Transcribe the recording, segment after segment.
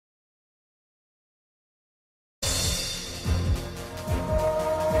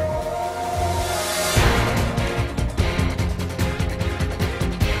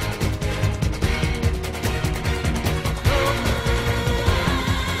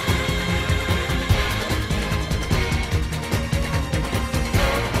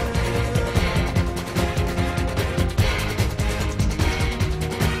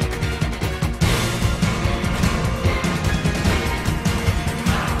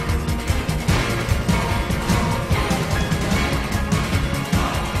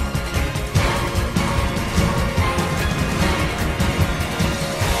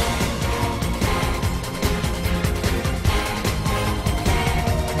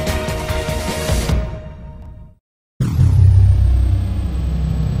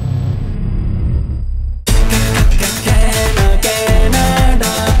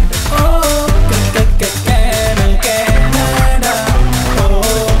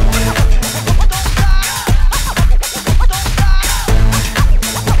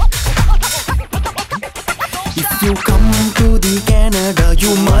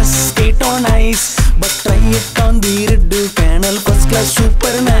está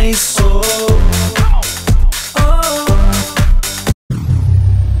super nice. Oh, oh.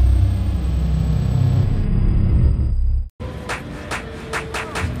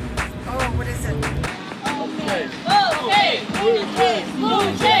 Oh, what is it? Okay, Blue Jays, Blue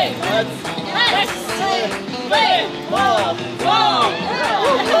Jays, let's play ball, ball.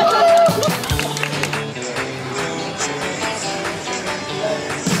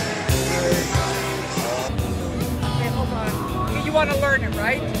 Okay, hold on. Okay, you want to learn it,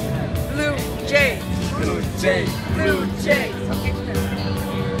 right? Blue Jays. Blue Jays. Blue Jays. Okay.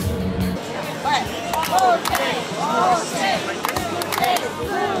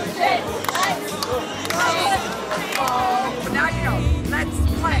 Now you know. Let's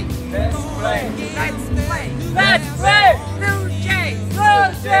play. Let's play. Let's play. Let's play Blue Jays. Blue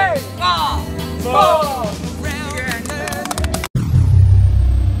Jays, Ball. ball. Your hands.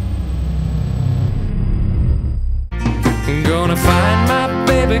 Gonna find my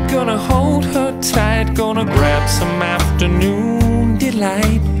baby, gonna hold her tight, gonna grab some afternoon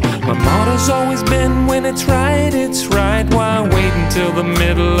delight. My motto's always been when it's right, why wait until the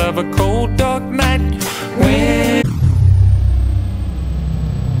middle of a cold dark night when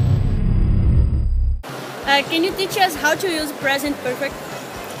Can you teach us how to use present perfect?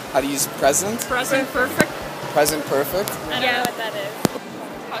 How to use present? Present perfect? Present perfect? I don't know what that is.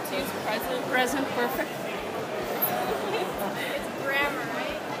 How to use present perfect? It's grammar,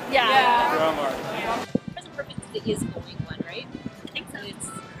 right? Yeah. Present perfect is the is-going one, right? I think so. It's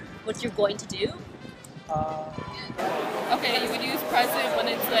what you're going to do. Okay, you would use present when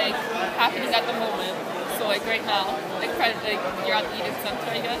it's like happening at the moment. So like right now, like you're at the Eden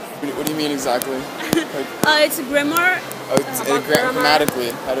Center, I guess. What do you mean exactly? Like, It's grammar. oh, it's grammatically,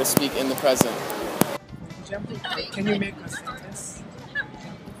 how to speak in the present. Can you make a sentence?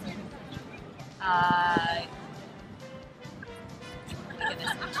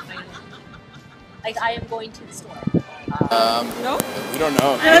 Like I am going to the store. No? We don't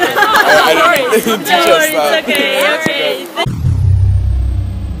know. I don't teach us that. It's okay, okay.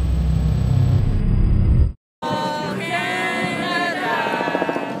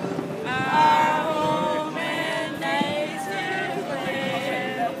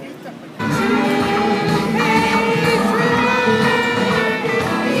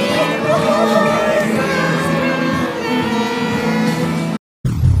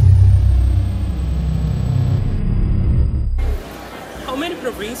 How many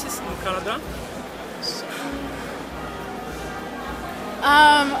provinces in Canada?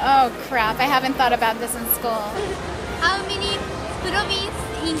 Oh crap, I haven't thought about this in school. How many provinces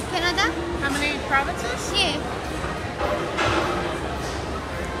in Canada? How many provinces? Yeah.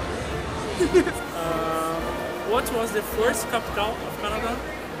 What was the first capital of Canada?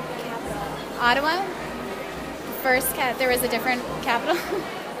 Ottawa? There was a different capital.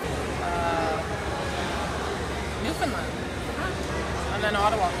 Newfoundland. And then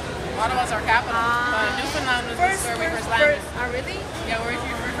Ottawa. Ottawa's our capital. But Newfoundland was where we first landed. Oh, really? Yeah, where we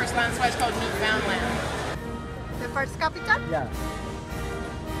first landed, that's why it's called Newfoundland. The first capital? Yeah.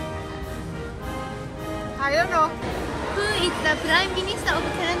 I don't know. Who is the Prime Minister of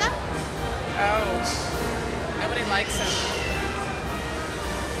Canada? Oh. Nobody likes him.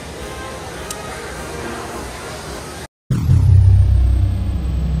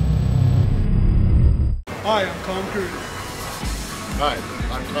 Hi, I'm Tom Cruise. Hi,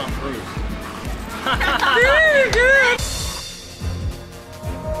 I'm Tom Cruise. Very good!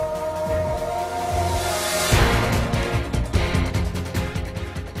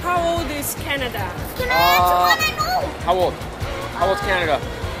 How old is Canada? How old? How old's Canada?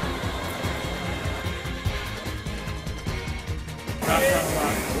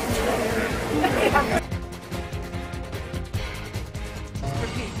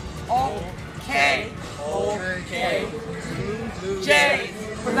 Okay. Okay. Blue Jays.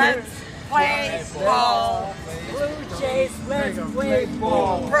 Let's play ball. Blue Jays. Let's play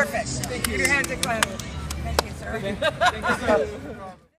ball. Perfect. Give your hands a clap. Thank you, sir. Thank you, sir.